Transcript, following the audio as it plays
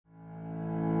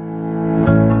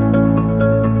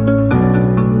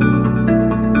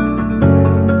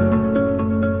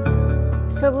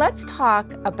Let's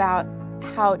talk about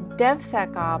how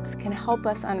DevSecOps can help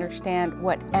us understand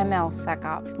what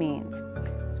MLSecOps means.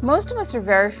 Most of us are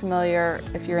very familiar,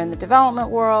 if you're in the development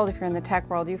world, if you're in the tech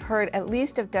world, you've heard at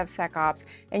least of DevSecOps,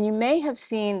 and you may have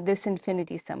seen this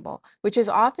infinity symbol, which is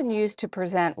often used to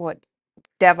present what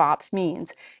DevOps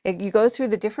means. You go through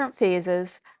the different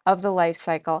phases of the life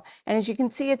cycle, and as you can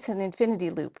see, it's an infinity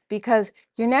loop because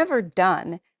you're never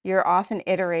done. You're often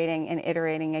iterating and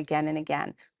iterating again and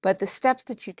again, but the steps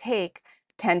that you take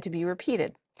tend to be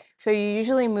repeated. So you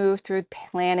usually move through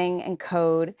planning and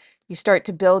code, you start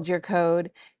to build your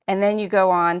code, and then you go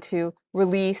on to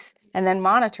release and then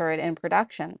monitor it in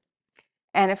production.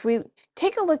 And if we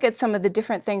take a look at some of the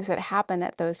different things that happen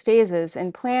at those phases,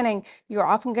 in planning, you're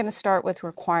often going to start with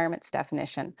requirements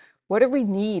definition. What do we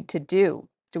need to do?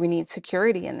 Do we need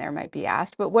security in there, might be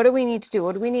asked, but what do we need to do?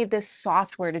 What do we need this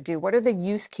software to do? What are the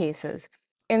use cases?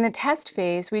 In the test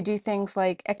phase, we do things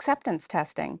like acceptance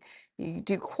testing. You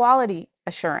do quality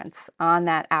assurance on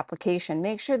that application.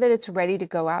 Make sure that it's ready to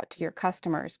go out to your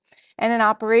customers. And in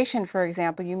operation, for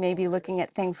example, you may be looking at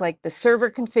things like the server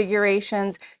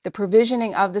configurations, the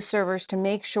provisioning of the servers to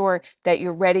make sure that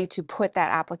you're ready to put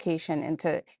that application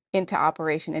into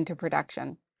operation, into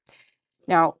production.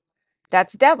 Now,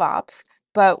 that's DevOps,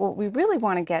 but what we really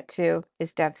want to get to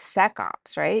is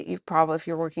DevSecOps, right? You've probably, if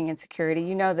you're working in security,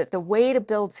 you know that the way to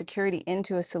build security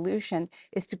into a solution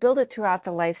is to build it throughout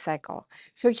the life cycle.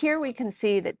 So here we can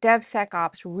see that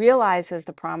DevSecOps realizes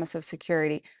the promise of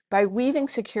security by weaving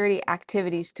security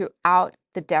activities throughout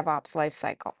the DevOps life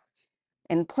cycle.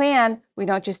 In plan, we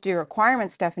don't just do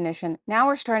requirements definition. Now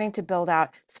we're starting to build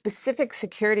out specific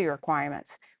security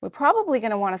requirements. We're probably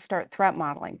going to want to start threat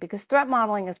modeling because threat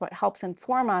modeling is what helps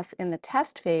inform us in the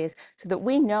test phase so that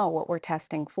we know what we're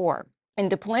testing for. In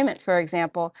deployment, for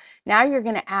example, now you're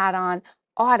going to add on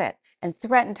audit and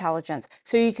threat intelligence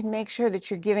so you can make sure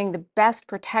that you're giving the best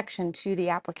protection to the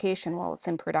application while it's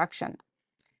in production.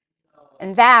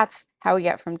 And that's how we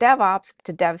get from DevOps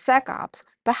to DevSecOps.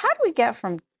 But how do we get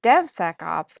from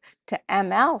DevSecOps to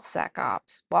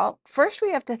MLSecOps? Well, first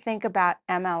we have to think about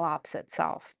MLOps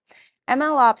itself.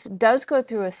 MLOps does go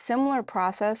through a similar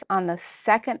process on the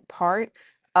second part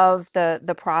of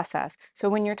the process. So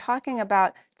when you're talking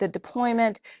about the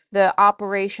deployment, the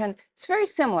operation, it's very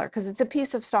similar because it's a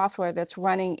piece of software that's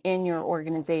running in your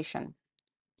organization.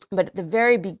 But at the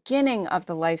very beginning of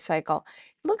the life cycle,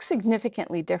 it looks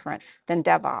significantly different than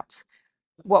DevOps.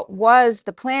 What was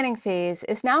the planning phase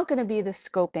is now going to be the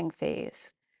scoping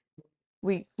phase.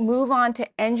 We move on to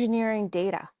engineering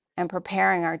data and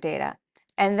preparing our data.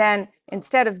 And then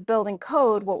instead of building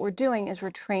code, what we're doing is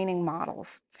we're training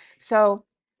models. So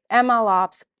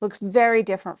MLOps looks very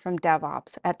different from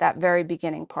DevOps at that very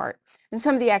beginning part. And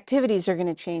some of the activities are going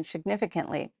to change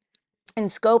significantly. In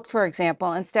scope, for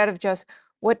example, instead of just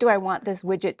what do I want this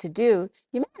widget to do,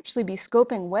 you may actually be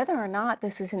scoping whether or not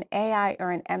this is an AI or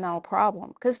an ML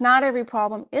problem, because not every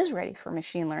problem is ready for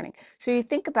machine learning. So you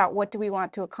think about what do we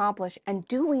want to accomplish and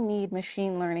do we need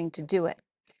machine learning to do it?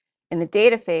 In the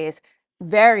data phase,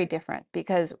 very different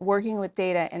because working with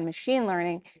data and machine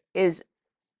learning is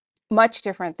much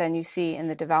different than you see in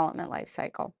the development life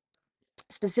cycle.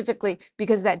 Specifically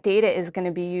because that data is going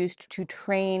to be used to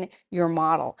train your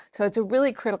model. So it's a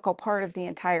really critical part of the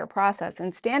entire process.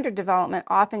 In standard development,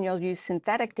 often you'll use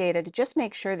synthetic data to just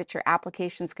make sure that your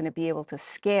application is going to be able to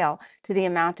scale to the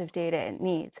amount of data it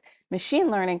needs. Machine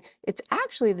learning, it's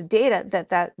actually the data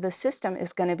that the system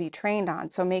is going to be trained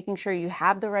on. So making sure you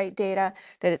have the right data,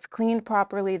 that it's cleaned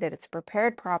properly, that it's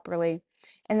prepared properly,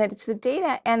 and that it's the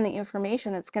data and the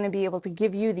information that's going to be able to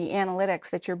give you the analytics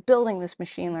that you're building this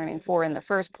machine learning for in the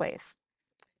first place.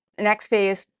 The next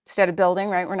phase, instead of building,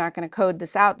 right, we're not going to code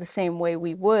this out the same way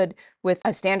we would with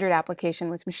a standard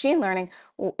application with machine learning.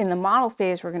 In the model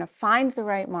phase, we're going to find the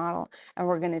right model and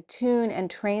we're going to tune and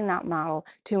train that model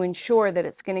to ensure that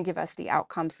it's going to give us the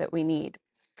outcomes that we need.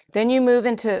 Then you move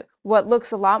into what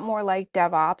looks a lot more like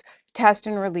DevOps, test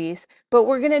and release, but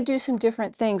we're going to do some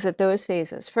different things at those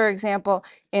phases. For example,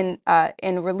 in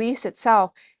release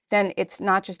itself, then it's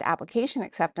not just application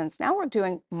acceptance. Now we're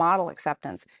doing model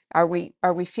acceptance. Are we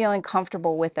feeling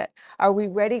comfortable with it? Are we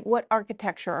ready? What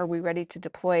architecture are we ready to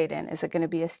deploy it in? Is it going to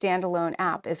be a standalone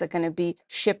app? Is it going to be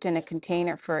shipped in a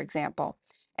container, for example?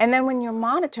 And then when you're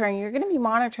monitoring, you're going to be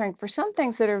monitoring for some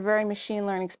things that are very machine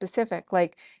learning specific,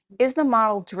 like is the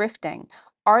model drifting?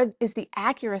 Is the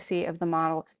accuracy of the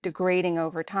model degrading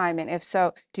over time? And if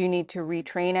so, do you need to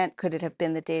retrain it? Could it have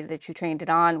been the data that you trained it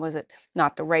on? Was it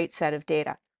not the right set of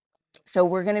data? So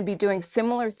we're going to be doing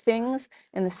similar things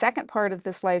in the second part of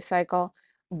this life cycle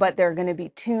but they're going to be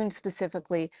tuned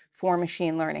specifically for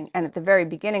machine learning. And at the very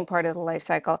beginning part of the life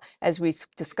cycle, as we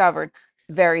discovered,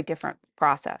 very different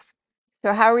process.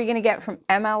 So how are we going to get from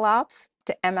MLOps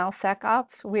to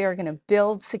MLSecOps? We are going to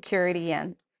build security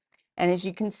in. And as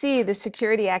you can see, the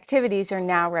security activities are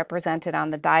now represented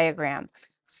on the diagram.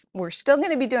 We're still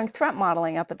going to be doing threat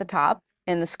modeling up at the top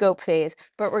in the scope phase,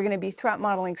 but we're going to be threat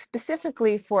modeling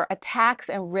specifically for attacks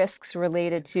and risks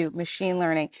related to machine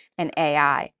learning and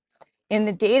AI. In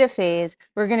the data phase,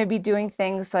 we're going to be doing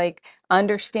things like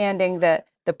understanding the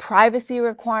privacy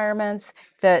requirements,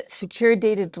 the secure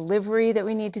data delivery that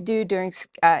we need to do during,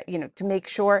 to make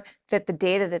sure that the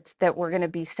data that we're going to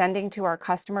be sending to our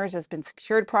customers has been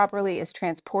secured properly, is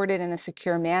transported in a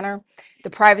secure manner. The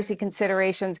privacy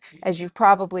considerations, as you've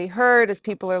probably heard, as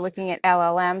people are looking at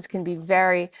LLMs, can be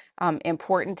very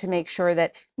important to make sure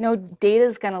that no data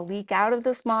is going to leak out of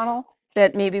this model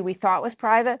that maybe we thought was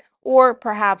private, or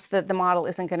perhaps that the model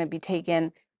isn't going to be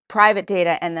taken private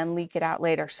data and then leak it out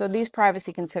later. So these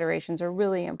privacy considerations are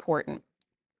really important.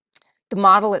 The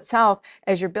model itself,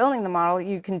 as you're building the model,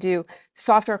 you can do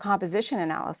software composition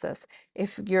analysis.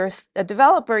 If you're a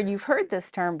developer, you've heard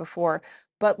this term before,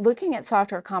 but looking at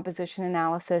software composition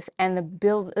analysis and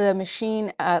the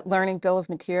machine learning bill of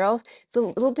materials, it's a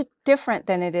little bit different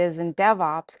than it is in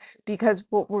DevOps, because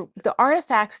the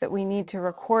artifacts that we need to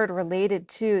record related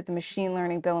to the machine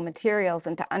learning bill of materials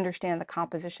and to understand the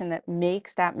composition that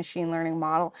makes that machine learning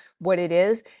model what it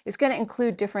is going to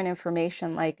include different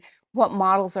information like what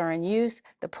models are in use,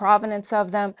 the provenance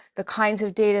of them, the kinds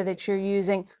of data that you're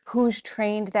using, who's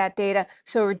trained that data.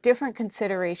 So different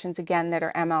considerations, again, that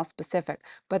are ML specific.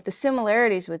 But the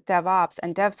similarities with DevOps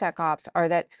and DevSecOps are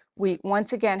that we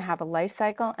once again have a life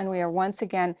cycle, and we are once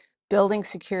again building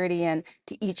security in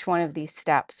to each one of these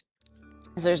steps.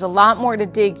 So there's a lot more to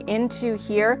dig into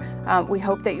here. We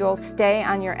hope that you'll stay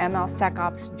on your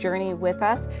MLSecOps journey with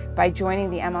us by joining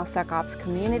the MLSecOps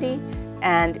community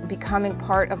and becoming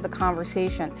part of the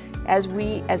conversation. As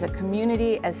we, as a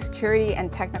community, as security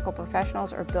and technical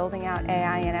professionals, are building out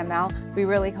AI and ML, we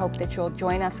really hope that you'll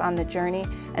join us on the journey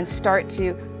and start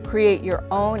to create your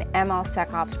own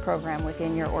MLSecOps program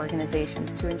within your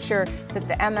organizations to ensure that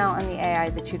the ML and the AI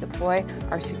that you deploy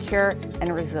are secure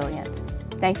and resilient.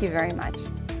 Thank you very much.